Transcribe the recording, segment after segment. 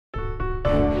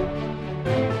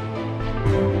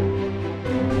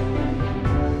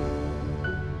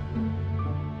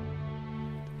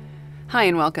Hi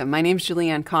and welcome. My name is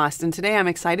Julieanne Kost, and today I'm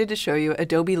excited to show you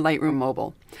Adobe Lightroom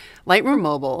Mobile. Lightroom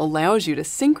Mobile allows you to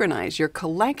synchronize your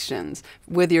collections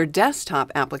with your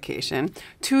desktop application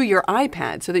to your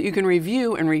iPad so that you can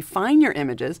review and refine your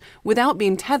images without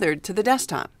being tethered to the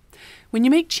desktop. When you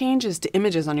make changes to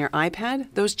images on your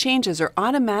iPad, those changes are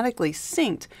automatically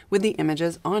synced with the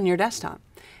images on your desktop.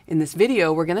 In this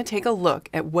video, we're going to take a look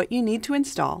at what you need to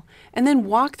install and then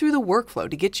walk through the workflow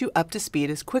to get you up to speed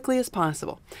as quickly as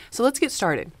possible. So let's get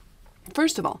started.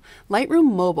 First of all,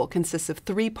 Lightroom Mobile consists of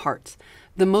three parts.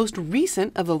 The most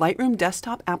recent of the Lightroom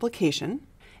desktop application,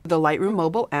 the Lightroom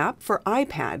Mobile app for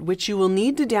iPad, which you will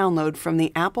need to download from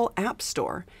the Apple App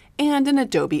Store, and an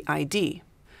Adobe ID.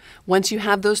 Once you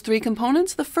have those three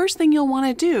components, the first thing you'll want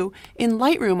to do in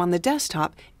Lightroom on the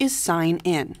desktop is sign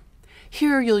in.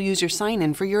 Here you'll use your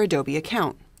sign-in for your Adobe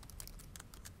account.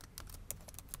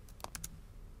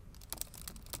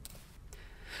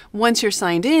 Once you're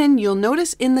signed in, you'll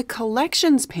notice in the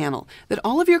Collections panel that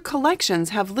all of your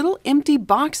collections have little empty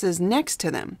boxes next to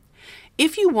them.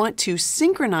 If you want to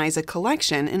synchronize a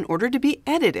collection in order to be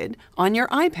edited on your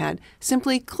iPad,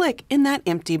 simply click in that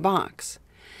empty box.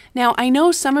 Now, I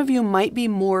know some of you might be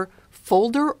more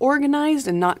folder organized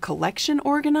and not collection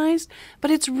organized, but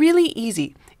it's really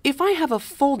easy. If I have a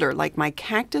folder like my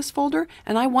cactus folder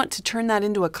and I want to turn that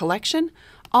into a collection,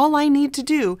 all I need to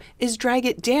do is drag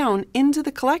it down into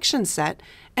the collection set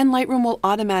and Lightroom will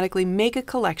automatically make a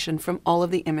collection from all of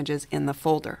the images in the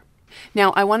folder.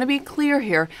 Now, I want to be clear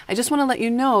here. I just want to let you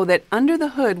know that under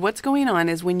the hood, what's going on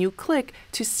is when you click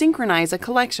to synchronize a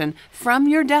collection from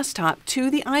your desktop to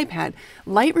the iPad,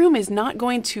 Lightroom is not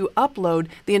going to upload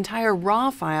the entire raw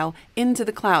file into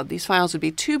the cloud. These files would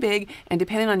be too big, and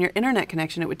depending on your internet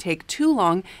connection, it would take too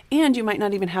long, and you might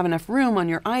not even have enough room on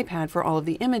your iPad for all of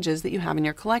the images that you have in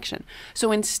your collection.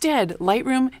 So instead,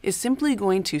 Lightroom is simply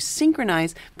going to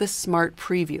synchronize the Smart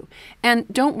Preview. And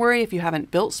don't worry if you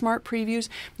haven't built Smart Previews.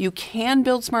 You can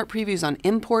build Smart Previews on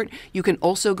import. You can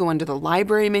also go under the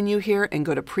library menu here and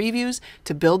go to previews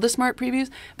to build the Smart Previews.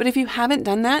 But if you haven't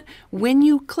done that, when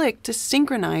you click to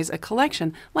synchronize a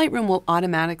collection, Lightroom will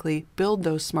automatically build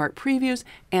those Smart Previews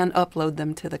and upload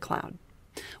them to the cloud.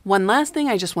 One last thing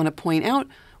I just want to point out,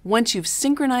 once you've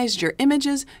synchronized your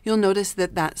images, you'll notice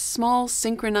that that small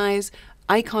synchronize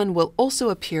icon will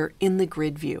also appear in the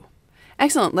grid view.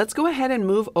 Excellent. Let's go ahead and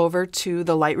move over to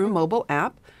the Lightroom mobile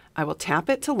app. I will tap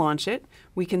it to launch it.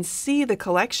 We can see the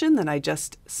collection that I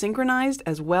just synchronized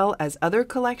as well as other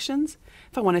collections.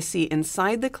 If I want to see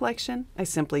inside the collection, I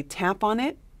simply tap on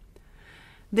it.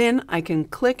 Then I can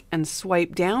click and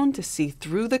swipe down to see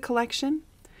through the collection.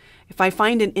 If I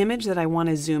find an image that I want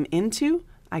to zoom into,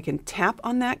 I can tap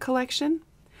on that collection.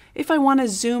 If I want to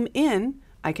zoom in,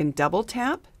 I can double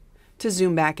tap. To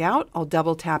zoom back out, I'll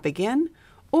double tap again.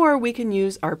 Or we can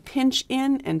use our pinch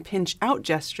in and pinch out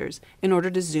gestures in order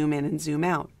to zoom in and zoom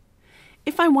out.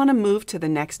 If I want to move to the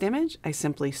next image, I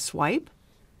simply swipe.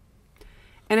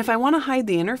 And if I want to hide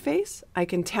the interface, I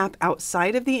can tap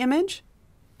outside of the image.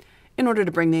 In order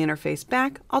to bring the interface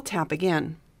back, I'll tap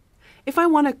again. If I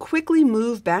want to quickly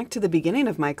move back to the beginning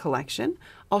of my collection,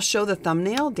 I'll show the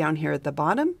thumbnail down here at the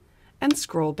bottom and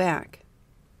scroll back.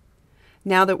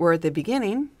 Now that we're at the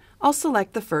beginning, I'll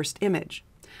select the first image.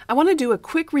 I want to do a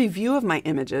quick review of my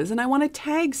images and I want to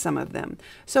tag some of them.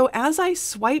 So as I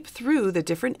swipe through the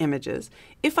different images,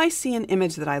 if I see an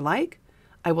image that I like,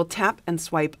 I will tap and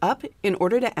swipe up in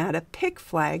order to add a pick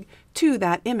flag to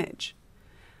that image.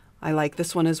 I like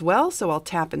this one as well, so I'll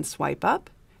tap and swipe up.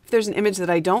 If there's an image that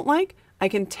I don't like, I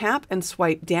can tap and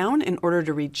swipe down in order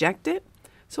to reject it.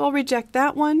 So I'll reject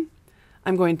that one.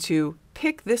 I'm going to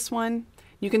pick this one.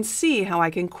 You can see how I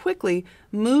can quickly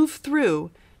move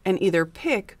through and either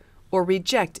pick or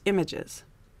reject images.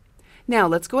 Now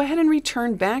let's go ahead and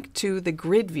return back to the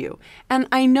grid view. And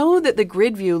I know that the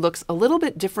grid view looks a little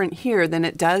bit different here than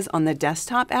it does on the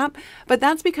desktop app, but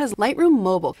that's because Lightroom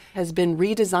Mobile has been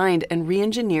redesigned and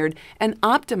re-engineered and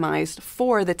optimized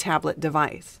for the tablet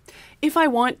device. If I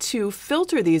want to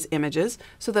filter these images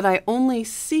so that I only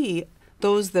see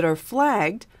those that are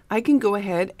flagged, I can go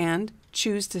ahead and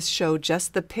choose to show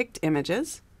just the picked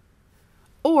images,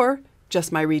 or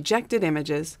just my rejected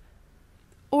images,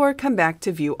 or come back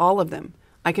to view all of them.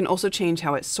 I can also change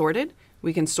how it's sorted.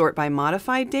 We can sort by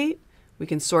modified date, we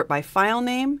can sort by file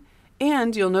name,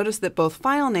 and you'll notice that both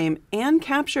file name and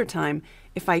capture time,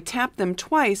 if I tap them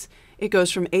twice, it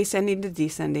goes from ascending to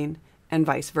descending and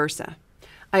vice versa.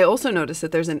 I also notice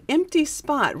that there's an empty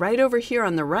spot right over here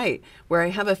on the right where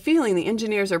I have a feeling the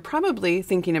engineers are probably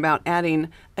thinking about adding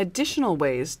additional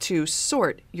ways to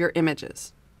sort your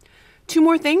images. Two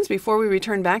more things before we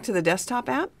return back to the desktop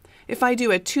app. If I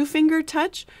do a two-finger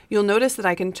touch, you'll notice that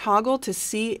I can toggle to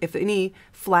see if any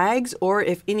flags or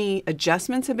if any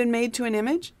adjustments have been made to an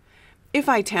image. If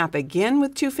I tap again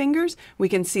with two fingers, we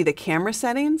can see the camera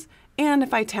settings, and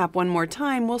if I tap one more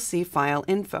time, we'll see file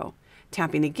info.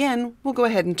 Tapping again, we'll go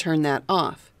ahead and turn that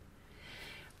off.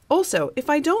 Also, if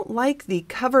I don't like the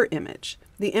cover image,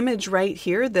 the image right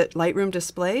here that Lightroom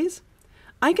displays,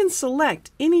 I can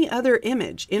select any other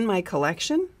image in my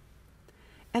collection,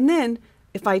 and then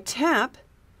if I tap,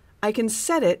 I can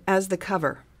set it as the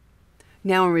cover.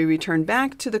 Now when we return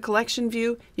back to the collection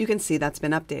view, you can see that's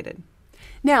been updated.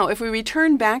 Now, if we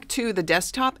return back to the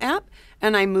desktop app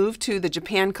and I move to the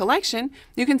Japan collection,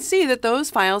 you can see that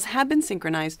those files have been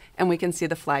synchronized and we can see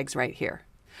the flags right here.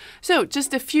 So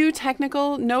just a few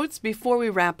technical notes before we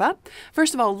wrap up.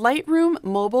 First of all, Lightroom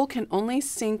Mobile can only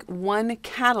sync one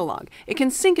catalog. It can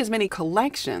sync as many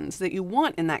collections that you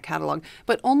want in that catalog,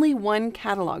 but only one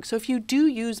catalog. So if you do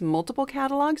use multiple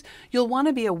catalogs, you'll want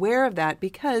to be aware of that,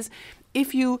 because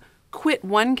if you quit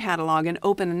one catalog and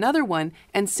open another one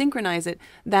and synchronize it,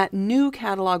 that new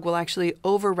catalog will actually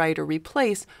overwrite or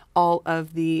replace all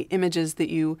of the images that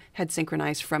you had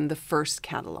synchronized from the first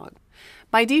catalog.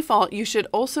 By default, you should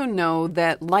also know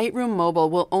that Lightroom Mobile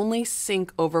will only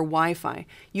sync over Wi-Fi.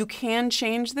 You can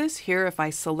change this here. If I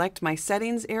select my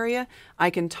settings area, I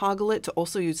can toggle it to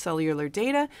also use cellular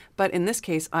data, but in this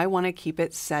case, I want to keep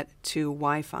it set to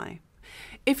Wi-Fi.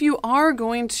 If you are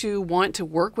going to want to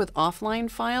work with offline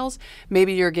files,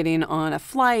 maybe you're getting on a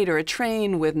flight or a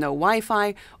train with no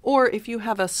Wi-Fi, or if you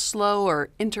have a slow or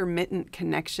intermittent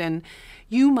connection,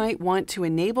 you might want to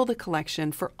enable the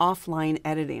collection for offline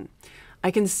editing. I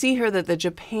can see here that the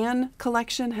Japan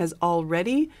collection has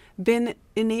already been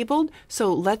enabled,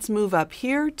 so let's move up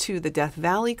here to the Death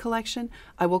Valley collection.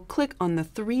 I will click on the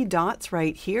three dots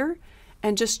right here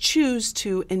and just choose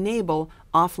to enable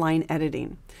offline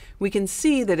editing. We can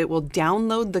see that it will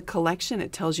download the collection.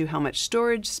 It tells you how much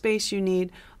storage space you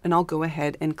need, and I'll go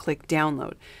ahead and click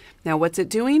download. Now what's it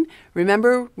doing?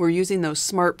 Remember, we're using those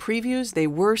smart previews. They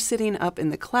were sitting up in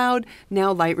the cloud.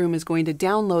 Now Lightroom is going to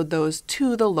download those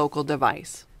to the local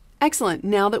device. Excellent.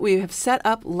 Now that we have set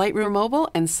up Lightroom Mobile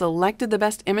and selected the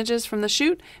best images from the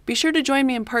shoot, be sure to join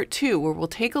me in part 2, where we'll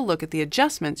take a look at the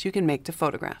adjustments you can make to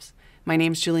photographs. My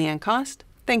name's Julieanne Kost.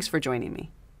 Thanks for joining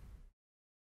me.